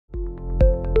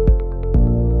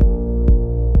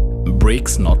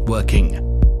brakes not working.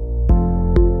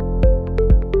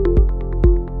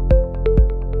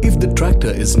 If the tractor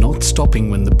is not stopping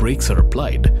when the brakes are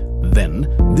applied,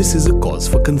 then this is a cause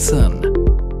for concern.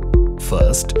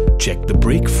 First, check the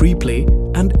brake free play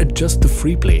and adjust the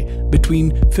free play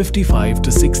between 55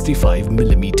 to 65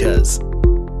 millimeters.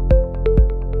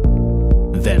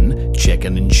 Then, check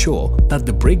and ensure that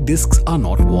the brake discs are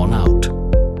not worn out.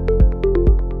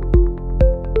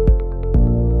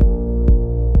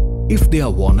 If they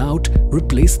are worn out,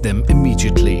 replace them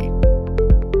immediately.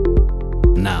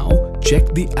 Now, check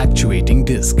the actuating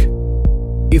disc.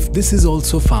 If this is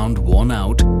also found worn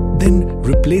out, then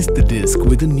replace the disc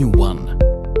with a new one.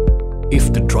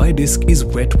 If the dry disc is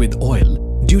wet with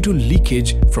oil due to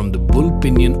leakage from the bull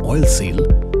pinion oil seal,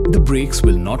 the brakes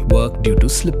will not work due to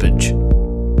slippage.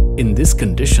 In this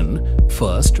condition,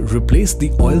 first replace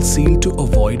the oil seal to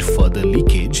avoid further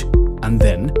leakage and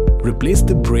then replace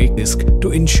the brake disc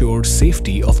to ensure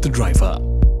safety of the driver.